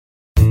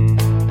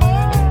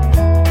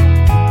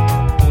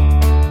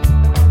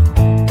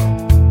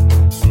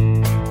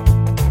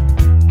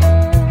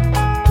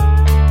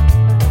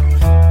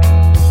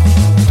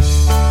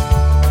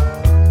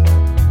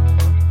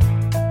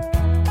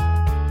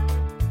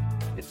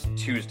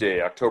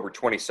Tuesday, October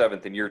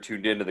 27th, and you're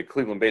tuned into the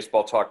Cleveland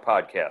Baseball Talk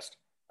podcast.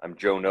 I'm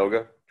Joe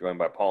Noga, joined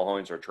by Paul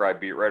Hoynes, our Tribe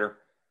beat writer.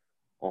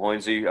 Well,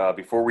 Hoynesy,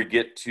 before we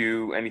get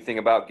to anything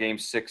about Game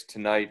 6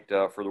 tonight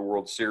for the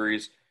World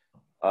Series,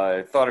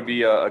 I thought it'd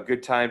be a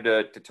good time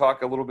to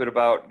talk a little bit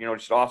about,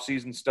 just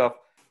off-season stuff,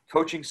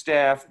 coaching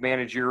staff,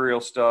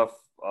 managerial stuff.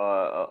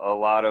 A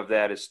lot of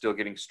that is still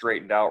getting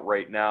straightened out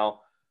right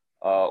now.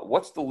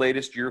 What's the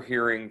latest you're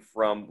hearing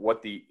from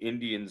what the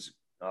Indians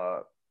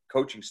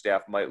coaching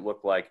staff might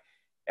look like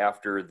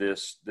after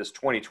this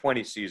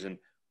 2020 season,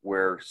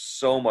 where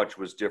so much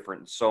was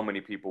different and so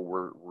many people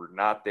were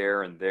not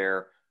there and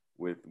there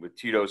with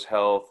Tito's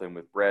health and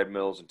with Brad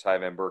Mills and Ty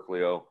Van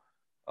Berkelio,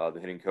 the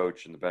hitting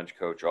coach and the bench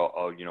coach,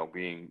 all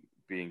being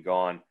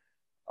gone.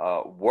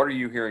 What are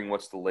you hearing?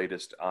 What's the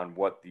latest on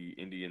what the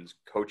Indians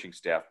coaching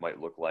staff might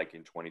look like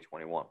in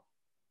 2021?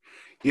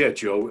 Yeah,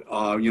 Joe.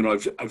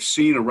 I've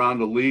seen around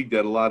the league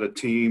that a lot of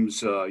teams,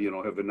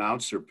 have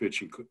announced their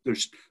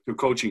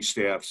coaching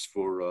staffs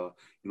for,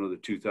 the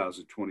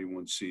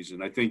 2021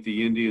 season. I think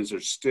the Indians are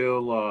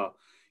still,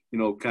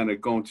 kind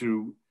of going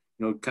through,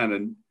 kind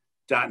of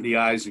dotting the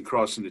I's and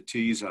crossing the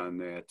T's on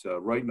that.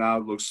 Right now,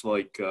 it looks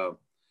like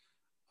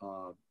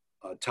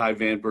Ty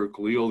Van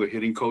Berkelio, the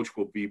hitting coach,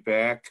 will be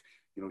back.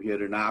 He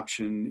had an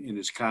option in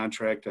his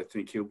contract. I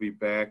think he'll be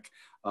back.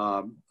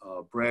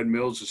 Brad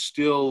Mills is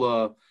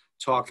still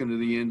talking to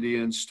the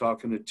Indians,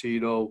 talking to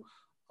Tito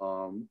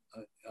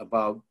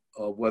about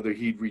whether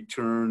he'd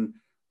return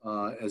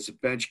as a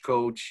bench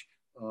coach.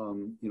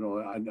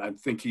 I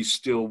think he's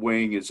still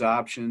weighing his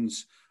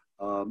options.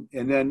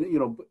 And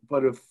then,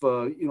 but if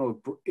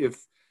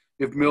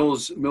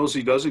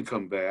Millsy doesn't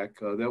come back,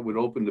 that would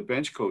open the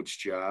bench coach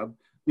job.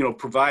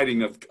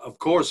 Providing, of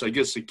course, I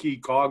guess the key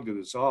cog to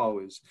this all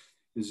is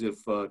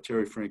if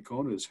Terry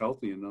Francona is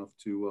healthy enough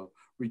to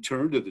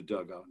return to the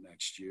dugout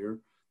next year.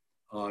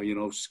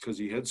 Because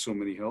he had so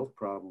many health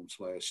problems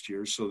last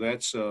year. So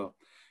that's, I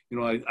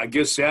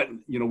guess that,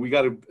 we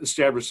got to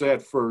establish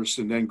that first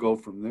and then go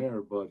from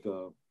there. But,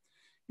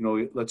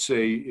 let's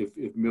say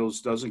if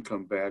Mills doesn't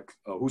come back,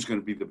 who's going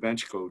to be the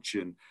bench coach?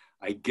 And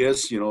I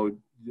guess,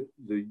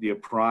 the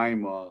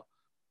prime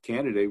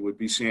candidate would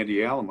be Sandy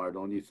Alomar,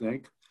 don't you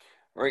think?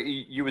 Right.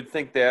 You would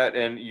think that,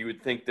 and you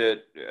would think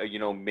that,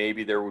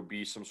 maybe there would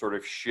be some sort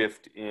of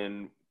shift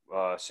in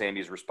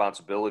Sandy's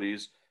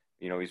responsibilities.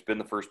 He's been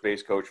the first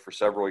base coach for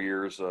several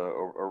years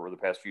over the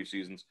past few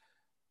seasons.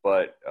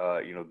 But,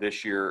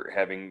 this year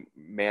having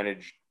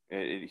managed,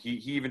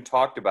 he even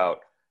talked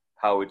about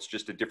how it's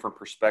just a different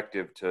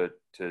perspective to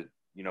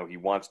he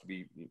wants to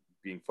be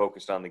being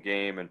focused on the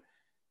game and,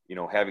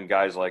 having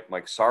guys like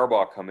Mike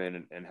Sarbaugh come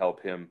in and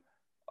help him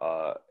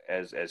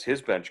as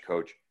his bench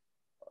coach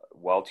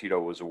while Tito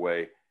was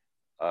away.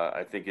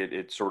 I think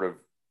it sort of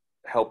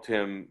helped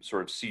him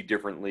sort of see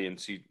differently and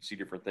see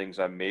different things.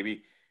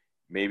 Maybe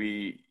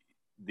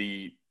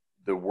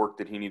the work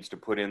that he needs to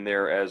put in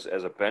there as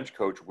a bench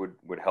coach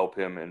would help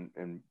him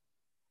and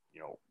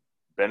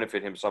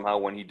benefit him somehow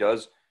when he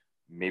does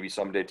maybe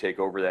someday take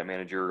over that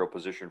managerial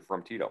position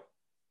from Tito.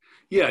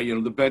 Yeah,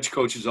 the bench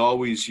coach is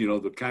always,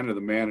 the kind of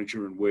the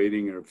manager in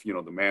waiting, or if,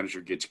 the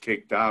manager gets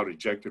kicked out,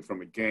 ejected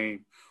from a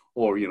game,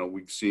 or,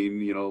 we've seen,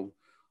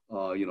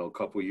 a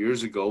couple of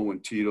years ago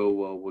when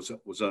Tito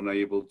was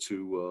unable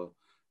to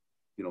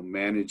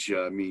manage,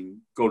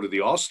 go to the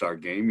All-Star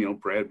game,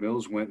 Brad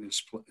Mills went in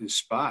his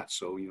spot.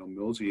 So,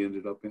 Millsy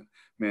ended up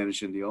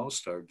managing the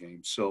All-Star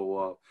game.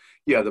 So,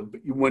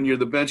 when you're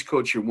the bench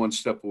coach, you're one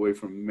step away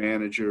from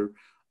manager.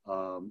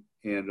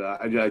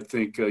 I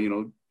think,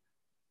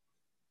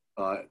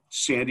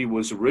 Sandy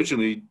was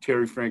originally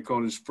Terry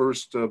Francona's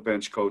first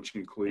bench coach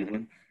in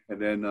Cleveland. Mm-hmm.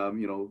 And then,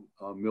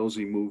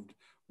 Millsy moved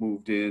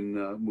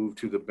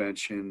to the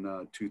bench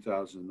in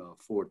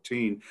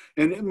 2014,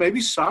 and maybe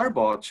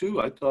Sarbaugh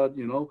too. I thought,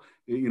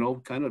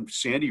 kind of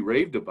Sandy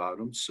raved about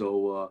him.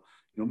 So,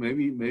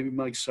 maybe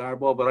Mike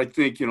Sarbaugh. But I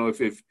think,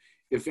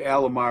 if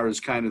Alomar is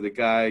kind of the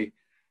guy,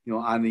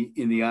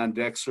 in the on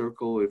deck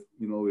circle,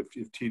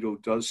 if Tito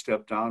does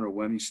step down or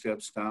when he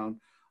steps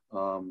down,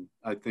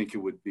 I think it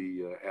would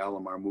be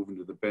Alomar moving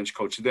to the bench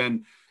coach.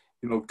 Then,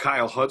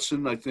 Kyle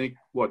Hudson, I think,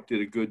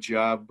 did a good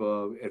job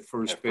at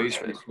first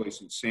base,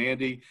 replacing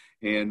Sandy,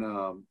 and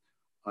Tony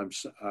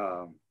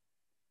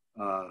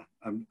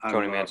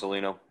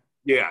Manzolino.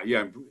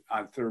 Yeah,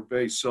 on third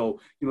base. So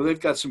they've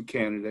got some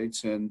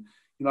candidates, and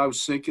I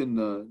was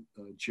thinking,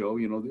 Joe,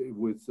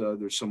 with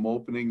there's some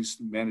openings,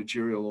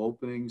 managerial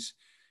openings,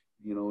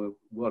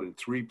 in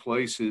 3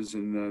 places,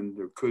 and then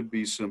there could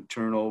be some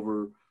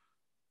turnover.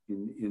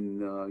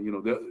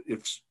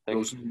 If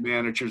those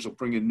managers will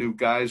bring in new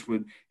guys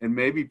and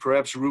maybe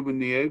perhaps Ruben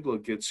Niebla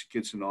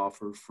gets an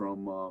offer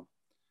from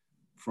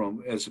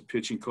as a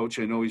pitching coach.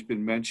 I know he's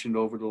been mentioned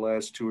over the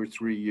last 2 or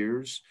 3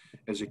 years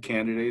as a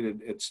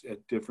candidate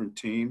at different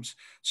teams.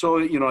 So,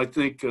 I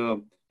think,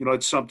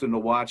 it's something to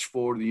watch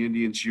for. The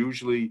Indians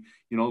usually,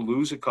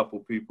 lose a couple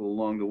people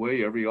along the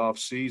way every off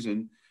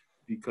season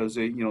because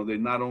they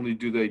not only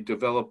do they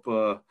develop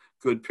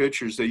good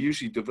pitchers, they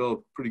usually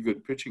develop pretty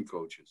good pitching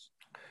coaches.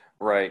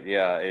 Right.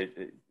 Yeah.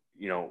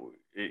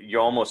 you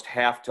almost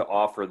have to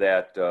offer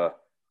that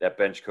that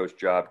bench coach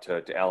job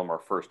to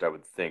Alomar first, I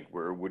would think.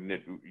 Where wouldn't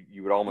it?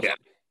 You would almost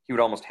He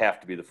would almost have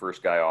to be the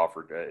first guy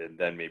offered, and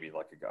then maybe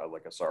like a guy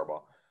like a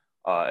Sarbaugh.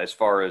 As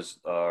far as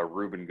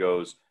Ruben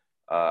goes,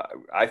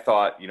 I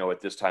thought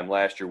at this time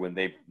last year when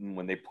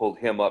they pulled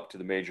him up to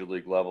the major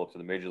league level, to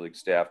the major league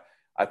staff,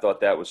 I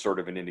thought that was sort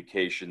of an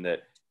indication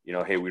that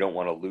hey, we don't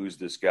want to lose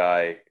this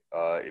guy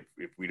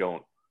if we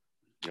don't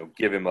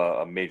give him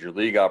a major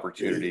league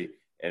opportunity,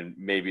 and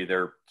maybe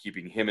they're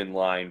keeping him in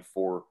line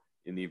for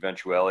in the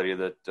eventuality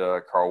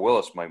that Carl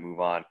Willis might move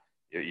on.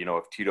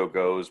 If Tito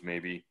goes,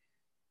 maybe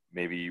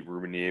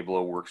Ruben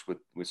Niebla works with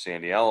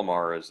Sandy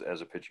Alomar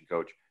as a pitching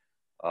coach.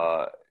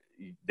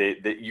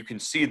 You can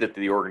see that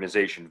the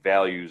organization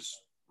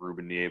values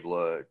Ruben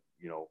Niebla,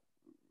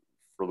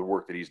 for the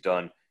work that he's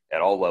done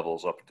at all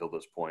levels up until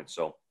this point.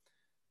 So,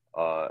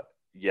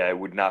 it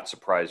would not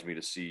surprise me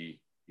to see,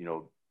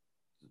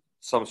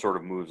 some sort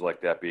of moves like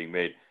that being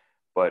made.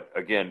 But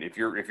again, if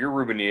you're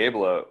Ruben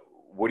Niebla,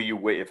 what do you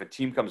wait? If a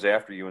team comes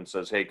after you and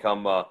says, "Hey,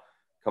 come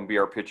be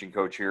our pitching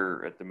coach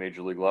here at the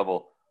major league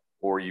level,"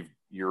 or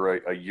you're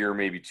a year,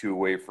 maybe two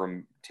away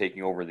from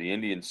taking over the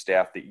Indian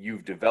staff that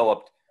you've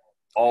developed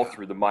all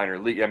through the minor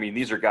league. I mean,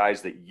 these are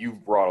guys that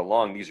you've brought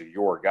along. These are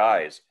your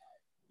guys.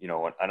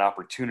 An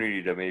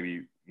opportunity to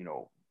maybe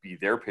be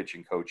their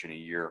pitching coach in a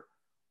year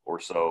or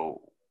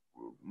so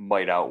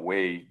might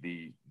outweigh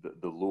the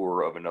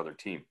lure of another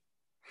team.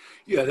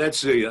 Yeah,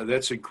 that's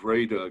a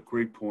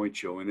great point,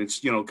 Joe. And it's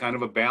kind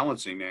of a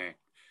balancing act,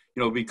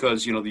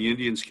 because the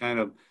Indians kind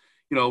of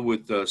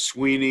with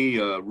Sweeney,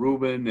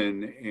 Ruben,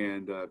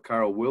 and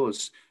Carl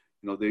Willis,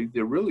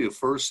 they're really the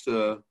first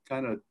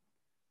kind of,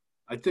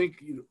 I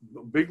think,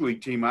 big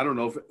league team. I don't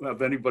know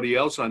if anybody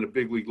else on the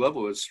big league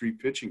level has three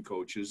pitching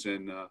coaches,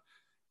 and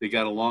they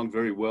got along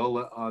very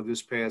well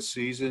this past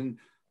season.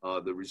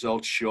 The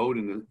results showed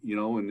in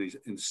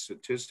the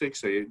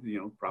statistics. They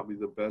probably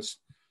the best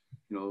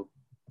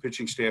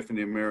pitching staff in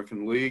the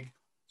American League.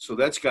 So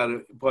that's got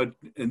to.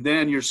 And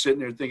then you're sitting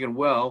there thinking,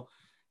 well,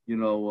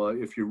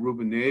 if you're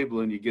Ruben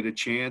Niebla and you get a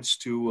chance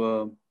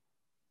to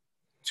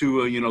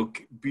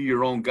be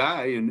your own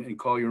guy and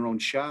call your own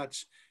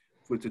shots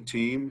with the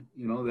team,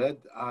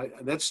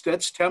 that's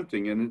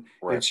tempting. And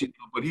right. It's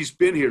but he's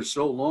been here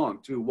so long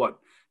too.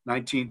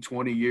 19,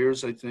 20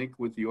 years, I think,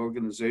 with the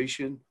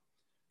organization.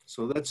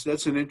 So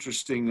that's an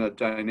interesting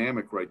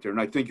dynamic right there. And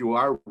I think you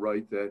are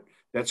right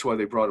that's why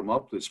they brought him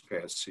up this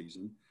past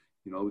season.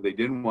 They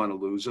didn't want to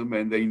lose him,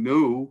 and they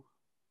knew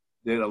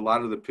that a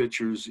lot of the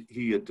pitchers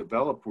he had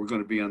developed were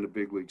going to be on the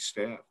big league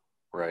staff.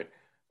 Right.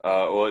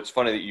 Well, it's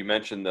funny that you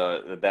mentioned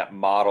that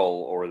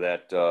model or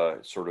that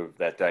sort of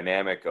that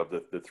dynamic of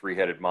the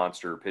three-headed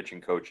monster pitching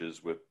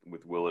coaches with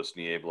Willis,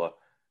 Niebla,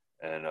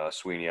 and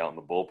Sweeney out in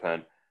the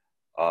bullpen.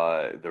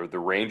 The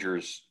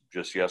Rangers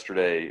just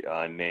yesterday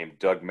named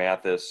Doug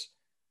Mathis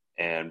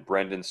and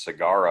Brendan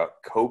Segura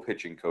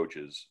co-pitching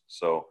coaches.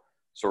 So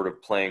sort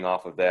of playing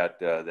off of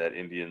that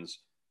Indians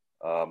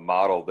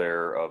model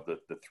there of the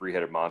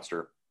three-headed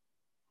monster.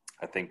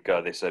 I think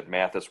they said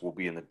Mathis will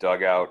be in the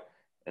dugout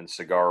and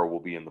Segura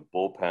will be in the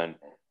bullpen,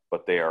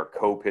 but they are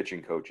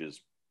co-pitching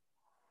coaches,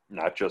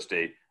 not just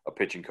a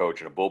pitching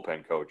coach and a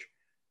bullpen coach.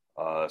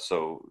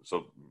 So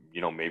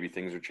maybe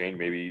things are changed.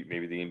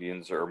 Maybe the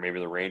Indians or maybe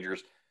the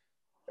Rangers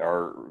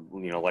are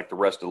like the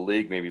rest of the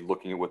league, maybe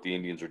looking at what the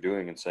Indians are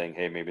doing and saying,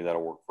 hey, maybe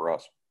that'll work for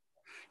us.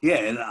 Yeah,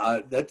 and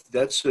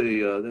that's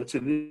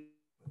an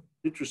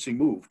interesting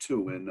move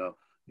too. And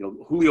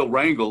Julio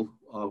Rangel,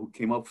 who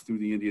came up through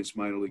the Indians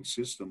minor league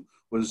system,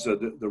 was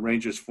the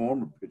Rangers'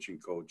 former pitching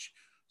coach.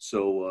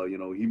 So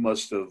he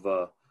must have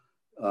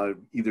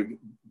either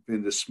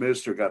been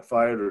dismissed or got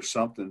fired or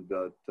something.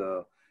 But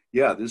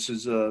this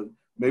is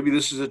maybe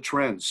this is a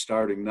trend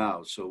starting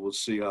now. So we'll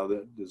see how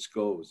this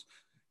goes.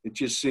 It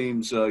just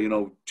seems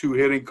two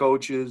hitting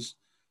coaches.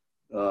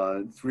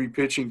 3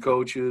 pitching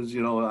coaches,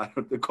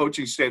 the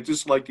coaching staff,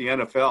 just like the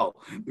NFL,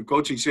 the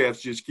coaching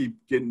staffs just keep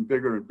getting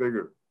bigger and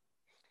bigger.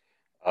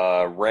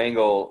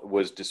 Rangel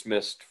was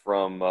dismissed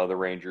from the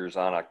Rangers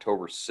on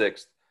October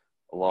 6th,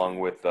 along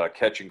with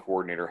catching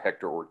coordinator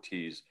Hector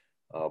Ortiz.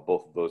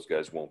 Both of those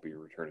guys won't be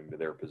returning to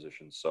their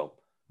positions. So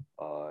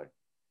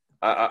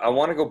I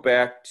want to go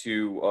back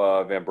to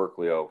Van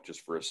Berkelio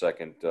just for a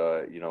second.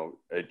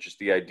 Just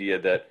the idea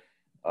that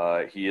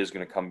he is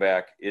going to come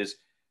back is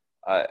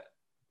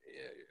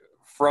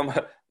from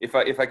if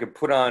I could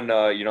put on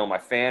my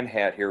fan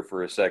hat here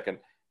for a second.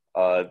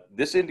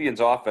 This Indians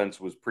offense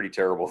was pretty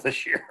terrible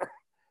this year.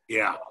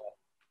 Yeah.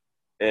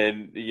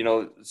 And,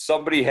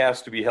 somebody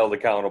has to be held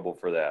accountable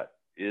for that.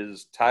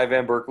 Is Ty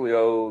Van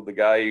Berkelio the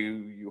guy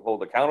you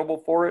hold accountable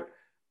for it?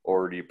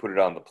 Or do you put it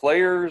on the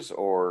players?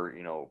 Or,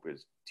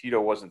 because Tito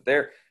wasn't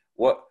there?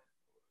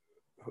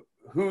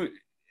 Who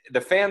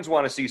the fans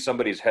want to see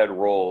somebody's head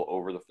roll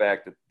over the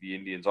fact that the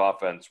Indians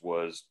offense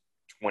was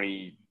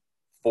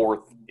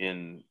 24th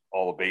in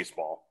all of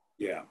baseball.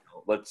 Yeah.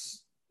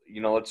 Let's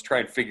try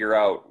and figure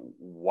out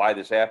why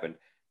this happened.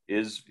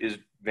 Is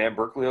Van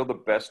Berkelio the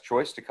best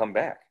choice to come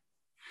back?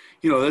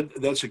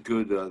 That's a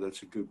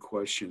good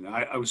question.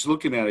 I was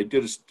looking at, I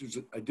did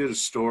a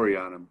story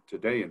on him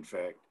today, in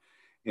fact,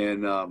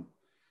 and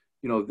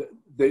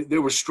they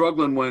were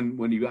struggling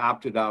when he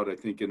opted out, I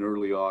think in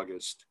early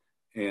August,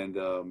 and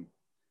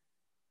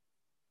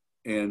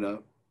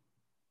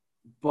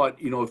but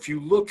if you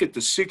look at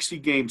the 60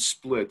 game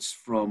splits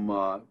from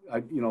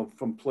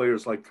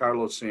players like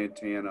Carlos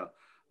Santana,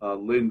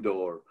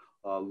 Lindor,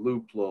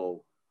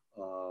 Luplo,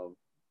 uh,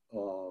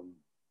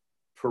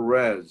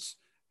 Perez,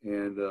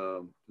 and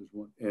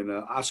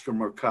Oscar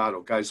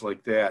Mercado, guys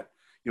like that,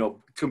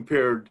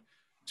 compared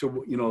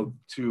to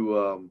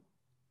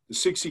the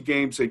 60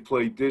 games they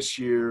played this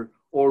year,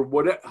 or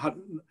what?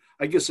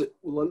 I guess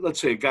let's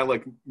say a guy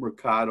like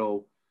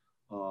Mercado,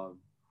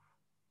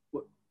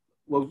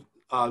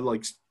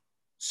 like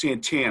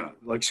Santana.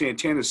 Like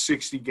Santana's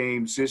 60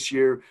 games this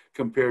year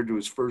compared to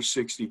his first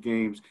 60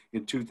 games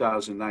in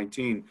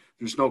 2019.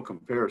 There's no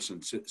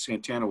comparison.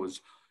 Santana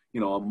was,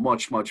 a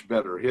much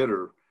better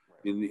hitter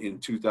in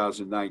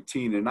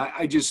 2019, and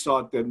I just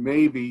thought that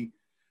maybe,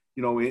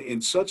 in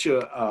such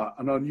an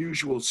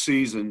unusual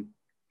season,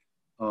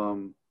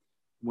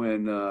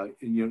 when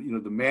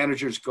the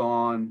manager's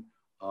gone,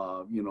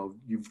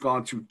 you've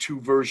gone through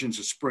two versions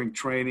of spring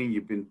training.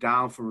 You've been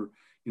down for,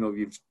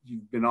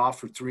 you've been off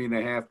for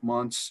 3.5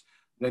 months.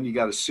 Then you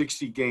got a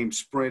 60 game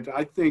sprint.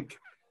 I think,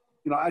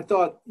 I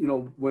thought,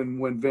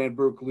 when Van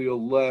Berkeley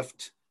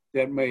left,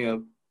 that may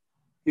have,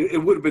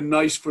 it would have been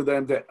nice for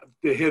them, the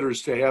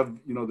hitters, to have,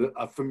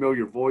 a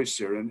familiar voice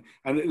there. And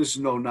this is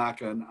no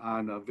knock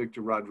on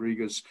Victor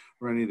Rodriguez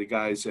or any of the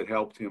guys that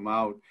helped him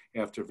out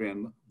after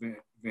Van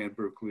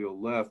Berkeley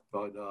left.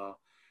 But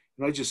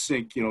I just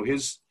think,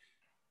 he's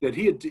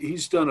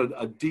done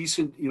a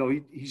decent,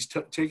 he's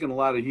taken a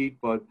lot of heat,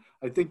 but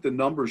I think the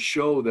numbers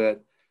show that,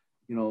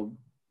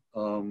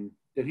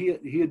 that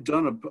he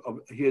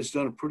has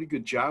done a pretty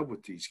good job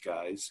with these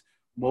guys,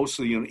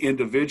 mostly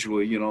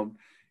individually,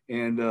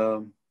 and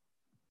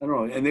I don't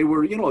know. And they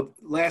were, in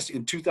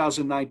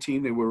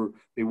 2019,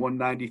 they won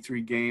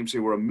 93 games. They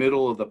were a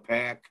middle of the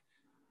pack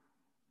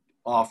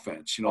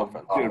offense,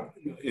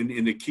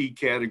 in the key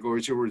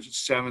categories. They were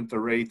 7th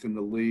or 8th in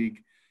the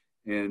league.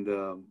 And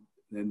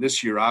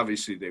this year,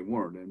 obviously they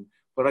weren't.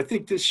 But I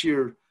think this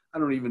year, I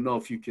don't even know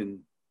if you can,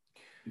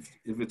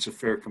 if it's a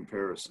fair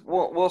comparison.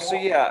 Well, so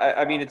yeah,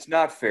 I mean, it's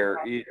not fair.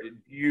 Do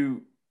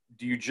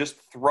you just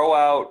throw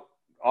out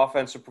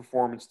offensive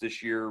performance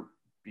this year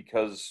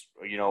because,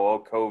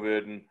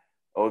 COVID and,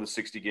 the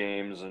 60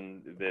 games,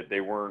 and that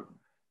they weren't,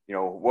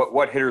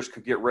 what hitters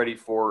could get ready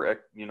for, a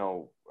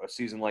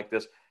season like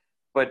this.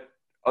 But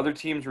other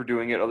teams were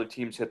doing it. Other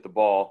teams hit the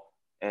ball,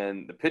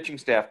 and the pitching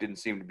staff didn't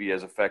seem to be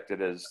as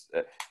affected as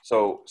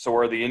so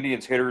are the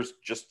Indians hitters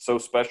just so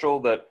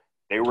special that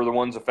they were the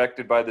ones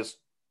affected by this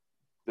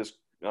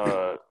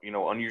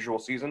unusual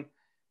season?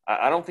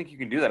 I don't think you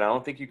can do that. I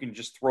don't think you can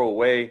just throw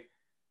away,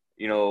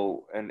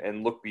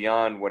 and look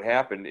beyond what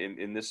happened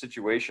in this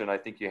situation. I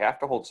think you have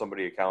to hold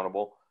somebody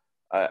accountable.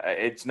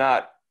 It's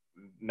not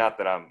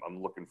that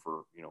I'm looking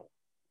for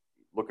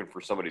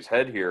somebody's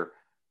head here,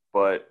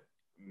 but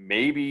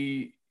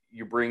maybe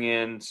you bring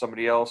in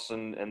somebody else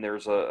and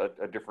there's a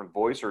different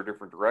voice or a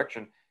different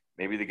direction.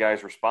 Maybe the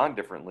guys respond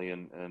differently,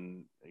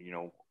 and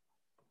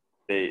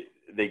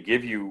they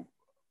give you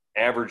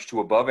average to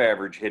above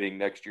average hitting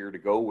next year to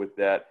go with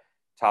that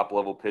top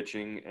level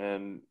pitching,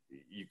 and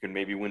you can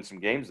maybe win some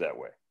games that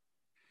way.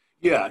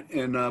 Yeah,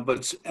 and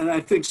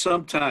I think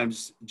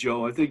sometimes,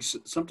 Joe,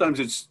 sometimes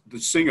it's the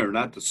singer,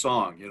 not the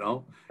song.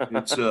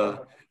 It's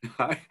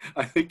I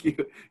think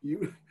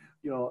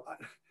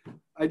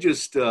I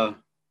just you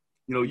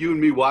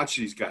and me watch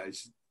these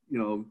guys,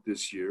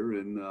 this year,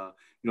 and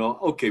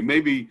okay,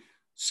 maybe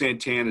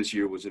Santana's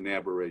year was an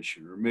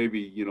aberration, or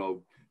maybe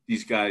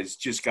these guys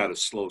just got a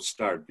slow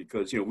start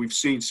because we've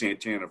seen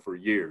Santana for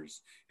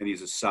years, and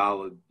he's a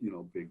solid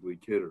big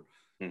league hitter.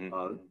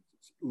 Mm-hmm.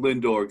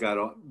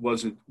 Lindor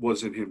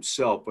wasn't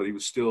himself, but he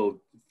was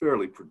still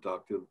fairly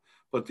productive.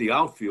 But the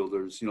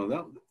outfielders,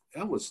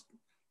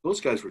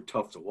 those guys were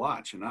tough to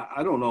watch, and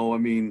I don't know. I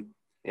mean,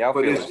 the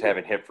outfielders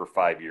haven't hit for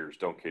 5 years.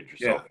 Don't kid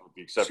yourself. Yeah. With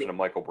the exception of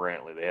Michael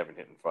Brantley, they haven't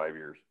hit in 5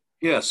 years.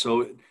 Yeah.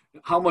 So,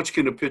 how much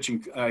can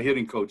a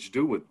hitting coach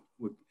do with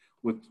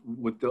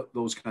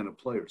those kind of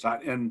players? I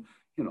don't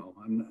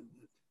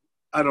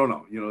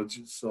know. It's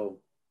just so.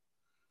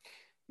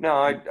 No,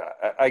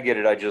 I get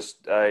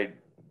it.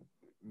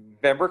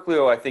 Van Berkeley,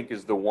 I think,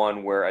 is the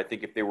one where I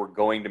think if they were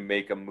going to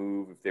make a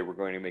move, if they were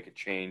going to make a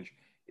change,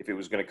 if it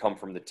was going to come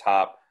from the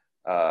top,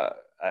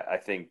 I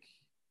think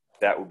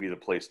that would be the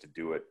place to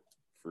do it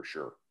for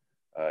sure.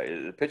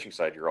 The pitching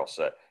side, you're all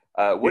set.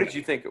 What did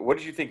you think? What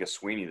did you think of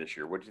Sweeney this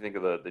year? What did you think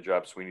of the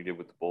job Sweeney did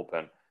with the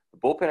bullpen? The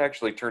bullpen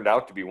actually turned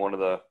out to be one of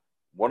the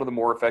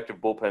more effective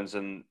bullpens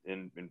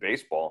in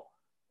baseball,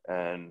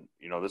 and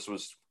this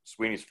was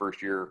Sweeney's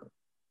first year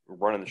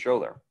running the show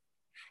there.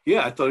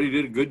 Yeah, I thought he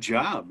did a good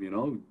job.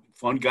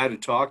 Fun guy to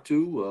talk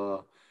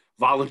to.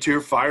 Volunteer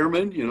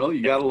fireman.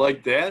 You got to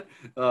like that.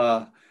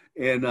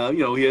 And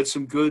he had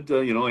some good.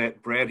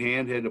 Brad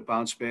Hand had a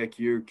bounce back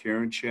year.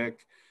 Karinchak,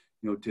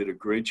 did a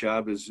great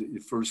job as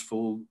his first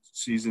full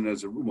season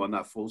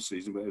not full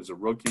season, but as a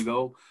rookie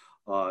though.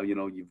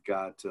 You've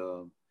got,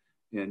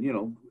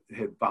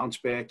 had bounce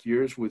back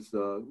years with,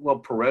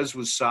 Perez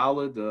was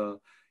solid, and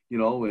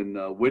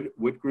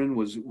Whitgren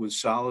was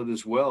solid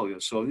as well.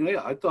 So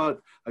yeah, I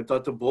thought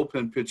the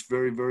bullpen pitched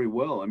very, very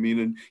well. I mean,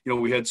 and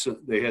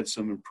they had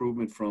some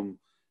improvement from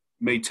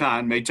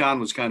Maton. Maton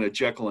was kind of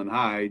Jekyll and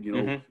Hyde,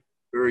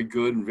 very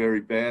good and very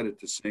bad at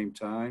the same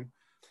time.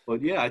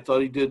 But yeah, I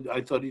thought he did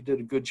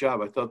a good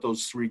job. I thought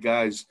those three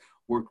guys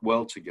worked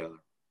well together.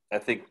 I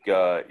think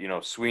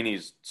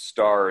Sweeney's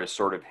star is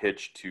sort of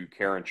hitched to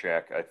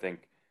Karinchak. I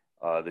think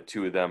the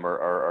two of them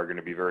are going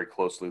to be very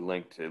closely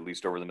linked, at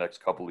least over the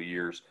next couple of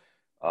years.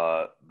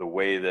 The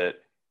way that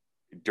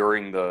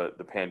during the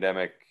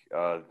pandemic,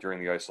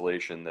 during the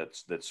isolation,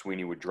 that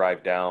Sweeney would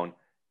drive down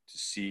to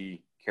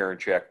see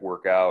Karinchak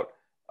work out,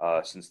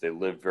 since they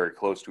lived very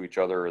close to each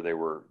other, or they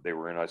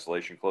were in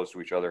isolation close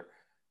to each other.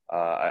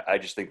 I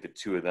just think the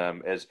two of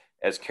them, as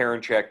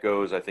Karinchak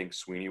goes, I think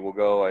Sweeney will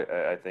go.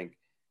 I think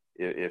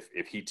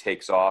if he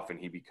takes off and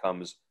he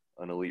becomes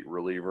an elite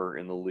reliever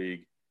in the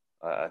league,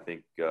 I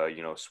think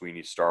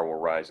Sweeney's star will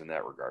rise in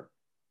that regard.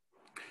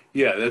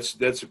 Yeah,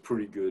 that's a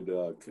pretty good.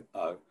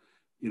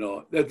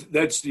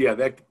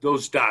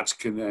 Those dots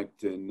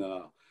connect, and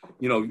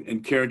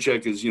and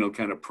Karinchak is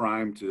kind of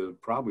primed to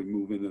probably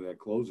move into that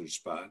closer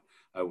spot.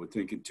 I would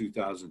think in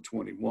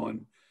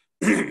 2021,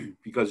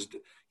 because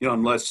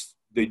unless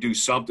they do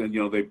something,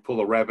 they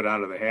pull a rabbit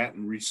out of the hat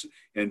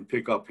and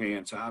pick up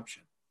Hand's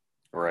option.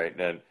 Right,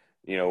 and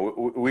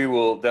we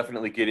will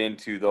definitely get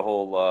into the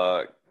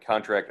whole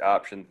contract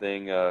option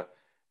thing.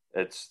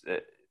 That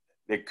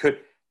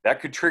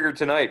could trigger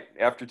tonight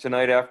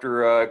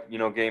after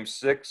Game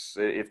 6.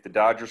 If the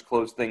Dodgers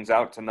close things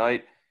out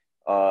tonight,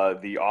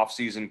 the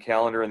offseason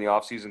calendar and the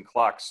offseason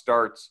clock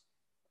starts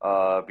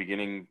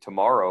beginning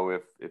tomorrow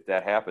if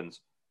that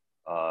happens.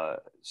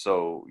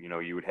 So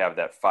you would have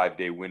that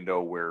 5-day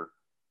window where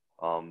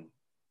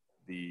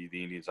the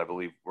Indians, I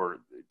believe, or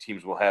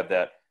teams will have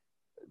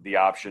the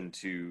option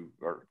to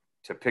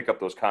pick up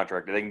those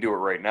contracts. They can do it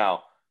right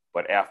now,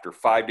 but after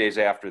 5 days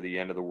after the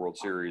end of the World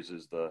Series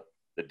is the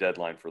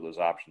deadline for those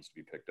options to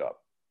be picked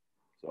up.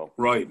 So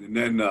right, and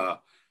then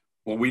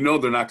we know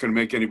they're not going to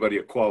make anybody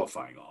a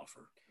qualifying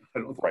offer. I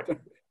don't think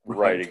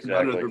right,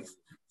 exactly.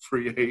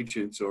 Free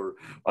agents or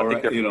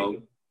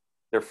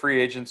their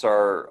free agents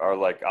are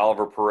like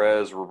Oliver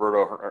Perez,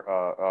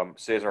 Roberto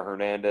Cesar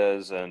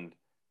Hernandez, and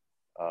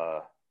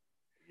I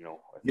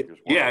think there's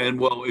one.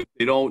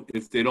 And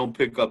if they don't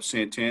pick up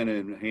Santana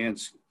and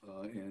Hans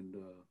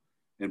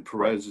and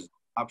Perez's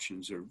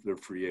options, they're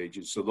free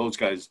agents. So those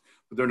guys,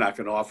 but they're not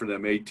going to offer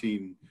them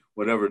 18,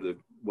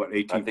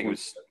 18. I think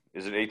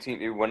is it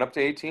 18? It went up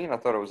to 18. I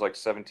thought it was like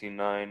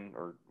 17.9,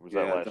 or was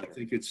that last year? I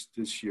think it's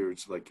this year.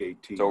 It's like 18.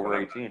 It's over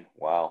 18.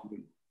 Wow.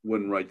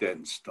 Wouldn't write that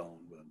in stone,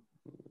 but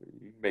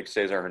you make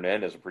Cesar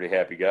Hernandez a pretty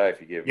happy guy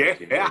if you give him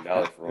 $18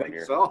 million for 1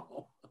 year.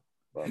 So.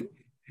 But,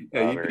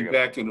 he'd be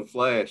back in a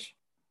flash.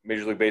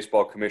 Major League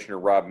Baseball Commissioner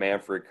Rob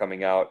Manfred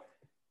coming out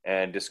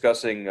and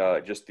discussing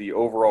just the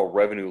overall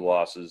revenue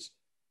losses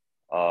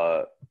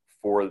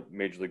for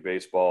Major League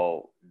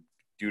Baseball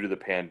due to the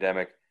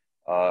pandemic.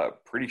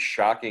 Pretty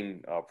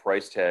shocking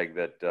price tag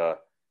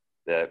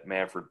that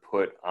Manfred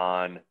put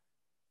on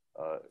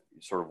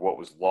sort of what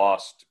was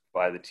lost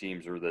by the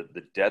teams, or the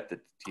debt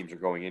that the teams are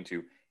going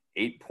into.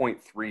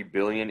 $8.3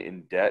 billion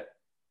in debt,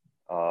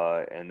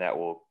 and that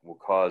will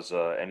cause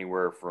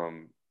anywhere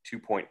from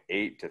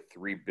 $2.8 to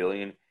 $3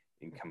 billion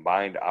in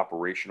combined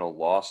operational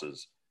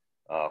losses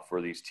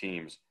for these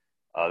teams.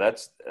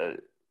 That's a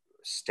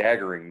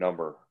staggering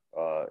number,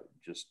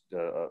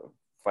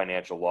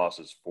 financial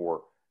losses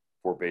for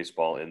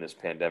baseball in this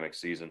pandemic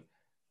season.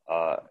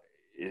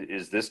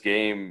 Is this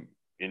game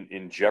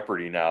in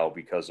jeopardy now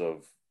because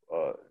of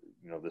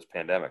this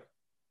pandemic?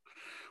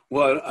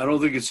 Well, I don't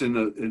think it's in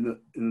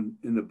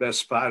the best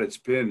spot it's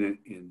been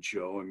in,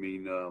 Joe. I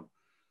mean,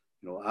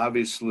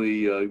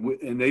 obviously,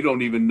 and they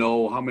don't even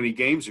know how many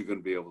games they're going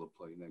to be able to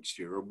play next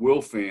year, or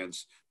will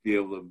fans be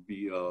able to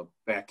be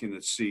back in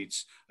the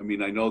seats? I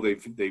mean, I know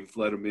they've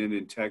let them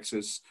in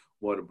Texas.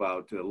 What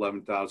about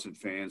 11,000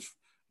 fans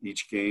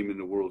each game in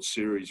the World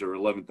Series, or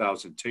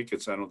 11,000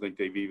 tickets? I don't think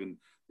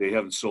they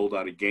haven't sold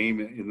out a game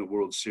in the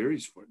World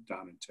Series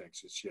down in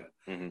Texas yet.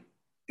 Mm-hmm.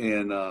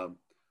 And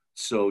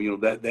so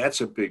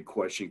that's a big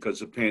question, because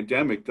the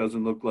pandemic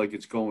doesn't look like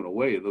it's going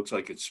away. It looks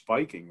like it's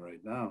spiking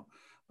right now.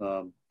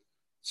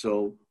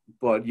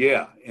 But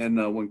yeah,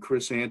 and when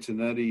Chris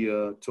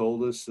Antonetti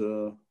told us,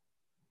 the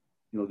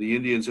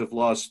Indians have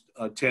lost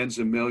tens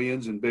of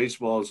millions and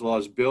baseball has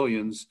lost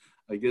billions.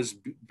 I guess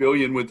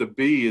billion with a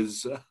B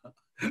is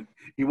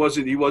he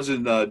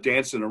wasn't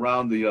dancing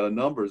around the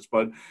numbers,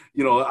 but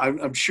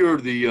I'm sure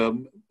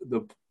the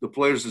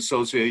Players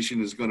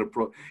Association is going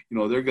to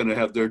they're going to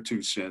have their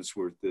 2 cents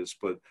worth this,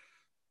 but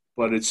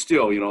it's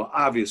still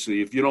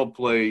obviously if you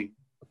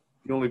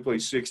only play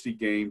 60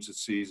 games a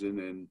season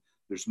and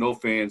there's no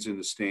fans in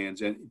the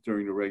stands and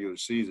during the regular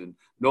season,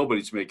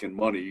 nobody's making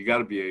money. You got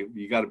to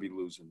be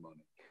losing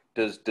money.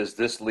 Does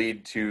this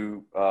lead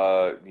to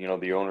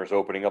the owners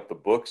opening up the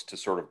books to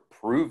sort of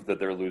prove that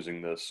they're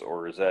losing this,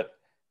 or is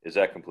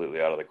that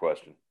completely out of the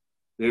question?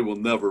 They will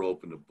never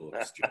open the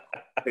books, Joe.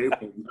 They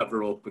will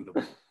never open the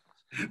books.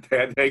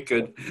 That they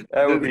could.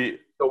 That would be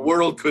The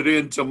world could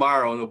end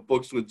tomorrow, and the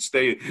books would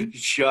stay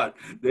shut.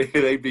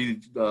 They'd be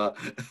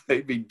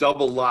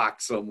double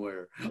locked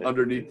somewhere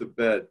underneath the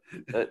bed.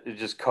 it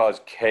just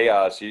caused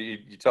chaos.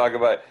 You talk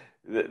about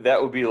that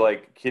would be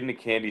like kid in a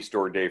candy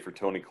store day for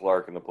Tony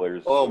Clark and the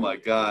players. Oh my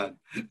God!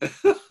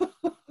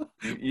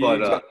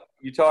 But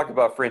you talk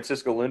about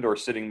Francisco Lindor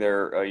sitting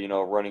there,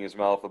 running his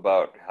mouth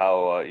about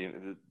how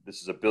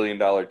this is a $1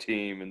 billion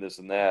team and this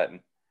and that, and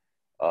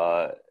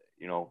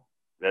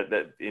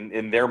that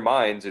in their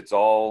minds it's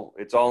all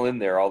in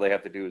there. All they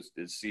have to do is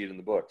see it in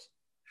the books.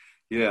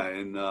 Yeah,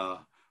 and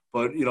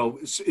but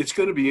it's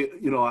going to be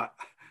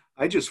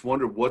I just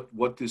wonder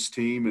what this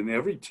team and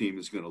every team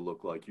is going to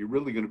look like. You're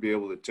really going to be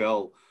able to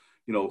tell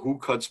who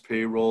cuts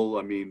payroll.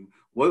 I mean,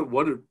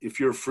 what if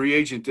you're a free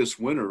agent this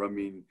winter? I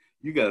mean,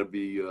 you got to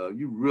be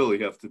you really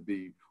have to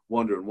be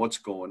wondering what's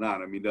going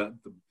on. I mean, the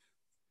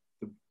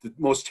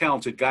most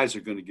talented guys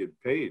are going to get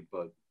paid,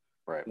 but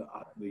right.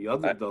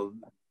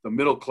 The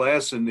middle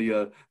class and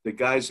the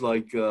guys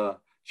like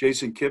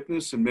Jason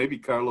Kipnis and maybe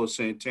Carlos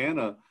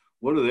Santana,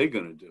 what are they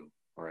going to do?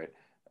 Right.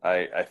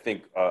 I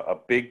think a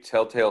big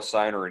telltale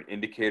sign or an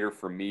indicator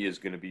for me is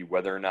going to be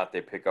whether or not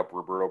they pick up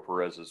Roberto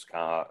Perez's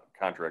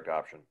contract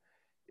option.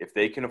 If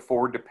they can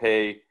afford to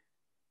pay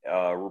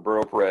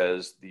Roberto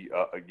Perez,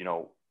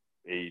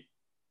 a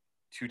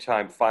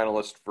two-time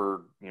finalist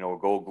for a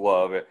Gold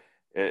Glove,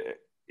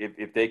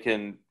 if they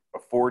can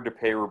afford to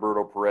pay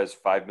Roberto Perez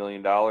 $5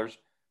 million,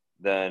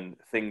 then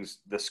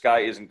the sky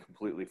isn't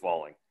completely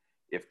falling.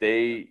 If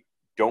they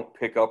don't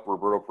pick up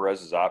Roberto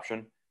Perez's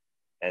option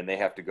and they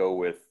have to go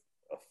with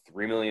a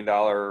 $3 million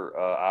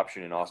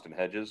option in Austin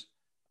Hedges,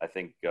 I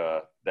think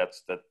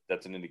that's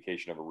an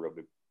indication of a real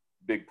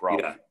big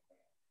problem. Yeah,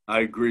 I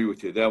agree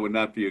with you. That would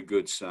not be a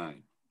good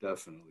sign,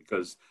 definitely,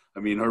 because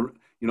I mean,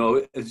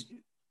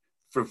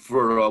 for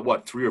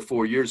what 3 or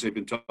 4 years they've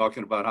been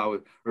talking about how,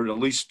 or at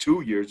least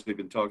 2 years they've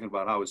been talking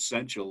about how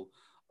essential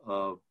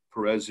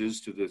Perez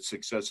is to the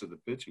success of the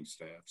pitching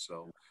staff.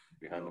 So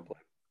behind the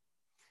plate,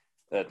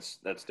 that's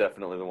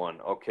definitely the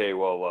one. Okay,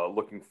 well,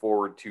 looking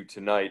forward to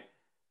tonight.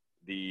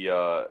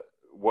 The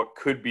what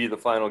could be the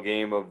final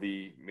game of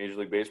the Major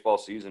League Baseball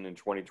season in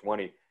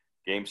 2020.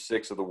 Game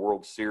 6 of the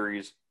World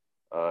Series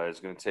is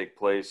going to take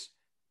place.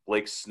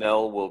 Blake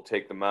Snell will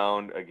take the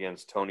mound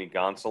against Tony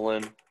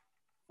Gonsolin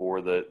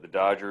for the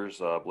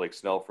Dodgers. Blake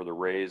Snell for the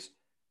Rays.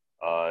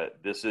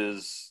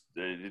 It's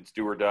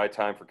do or die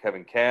time for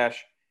Kevin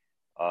Cash.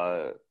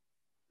 What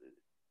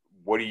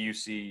do you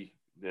see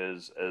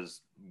as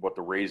what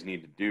the Rays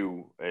need to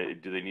do?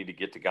 Do they need to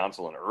get to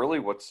Gonsolin early?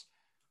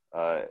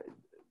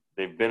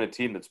 They've been a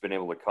team that's been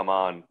able to come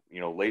on,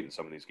 late in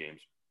some of these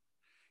games.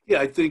 Yeah,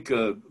 I think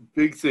a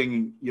big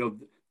thing, the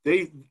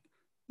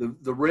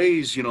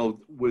Rays, they're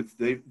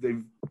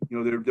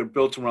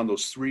built around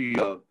those three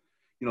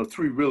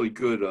really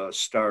good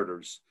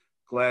starters: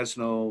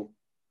 Glasnow,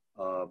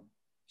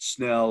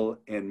 Snell,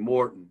 and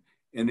Morton.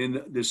 And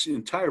in this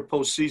entire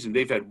postseason,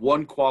 they've had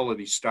one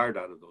quality start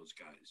out of those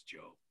guys,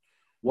 Joe.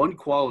 One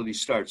quality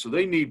start. So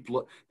they need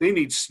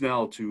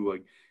Snell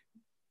to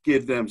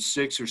give them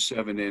 6 or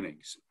 7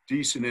 innings,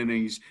 decent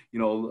innings. I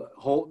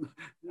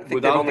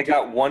think they've only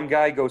got one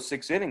guy go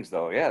 6 innings,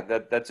 though. Yeah,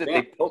 that's it.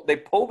 Yeah. They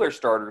pull their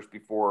starters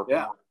before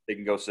they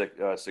can go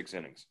 6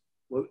 innings.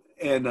 Well,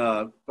 and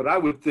but I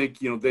would think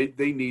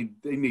they need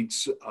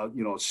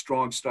a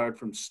strong start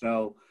from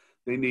Snell.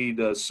 They need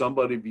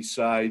somebody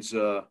besides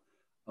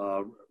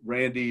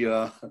Randy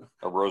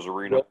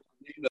Rosarino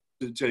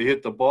to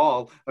hit the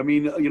ball. I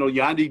mean,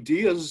 Yandy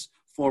Diaz,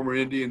 former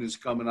Indian, is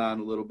coming on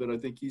a little bit. I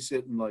think he's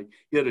hitting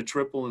he had a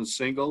triple and a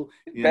single.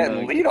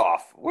 Batting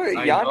leadoff.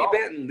 Yandy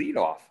batting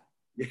leadoff.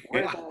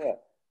 Yeah.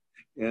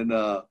 And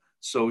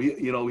so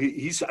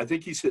he's I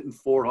think he's hitting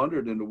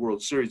 400 in the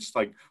World Series. It's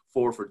like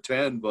 4 for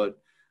 10, but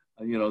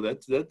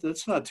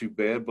that's not too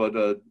bad.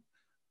 But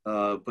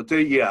I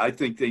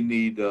think they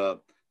need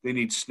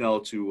Snell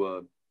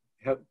to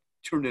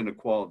turn in a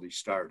quality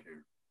start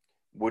here.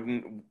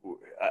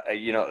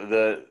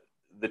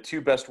 The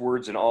two best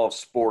words in all of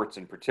sports,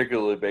 and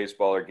particularly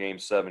baseball, are Game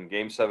 7.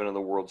 Game 7 of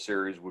the World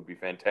Series would be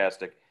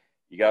fantastic.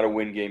 You got to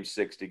win Game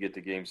 6 to get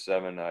to Game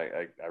 7.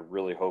 I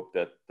really hope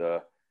that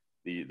the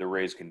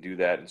Rays can do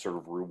that and sort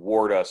of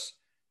reward us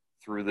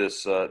through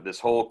this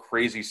whole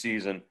crazy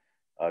season.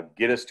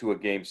 Get us to a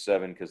Game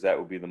 7, because that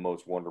would be the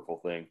most wonderful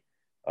thing,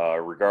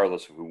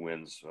 regardless of who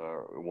wins,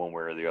 one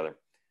way or the other.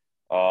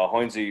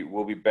 Hoynesy,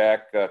 we'll be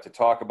back to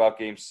talk about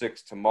Game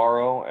 6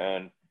 tomorrow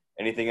and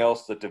anything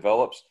else that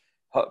develops.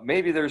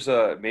 Maybe there's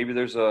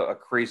a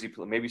crazy,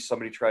 maybe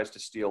somebody tries to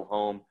steal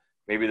home.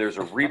 Maybe there's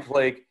a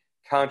replay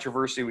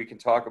controversy we can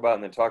talk about,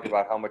 and then talk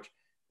about how much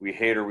we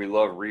hate or we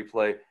love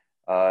replay.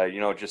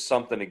 Just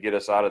something to get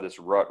us out of this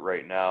rut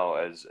right now,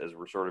 as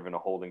we're sort of in a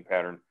holding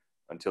pattern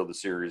until the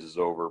series is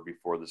over,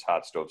 before this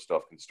hot stove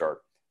stuff can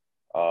start.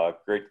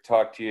 Great to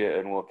talk to you,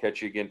 and we'll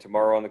catch you again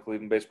tomorrow on the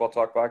Cleveland Baseball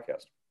Talk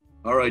podcast.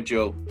 All right,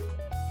 Joe.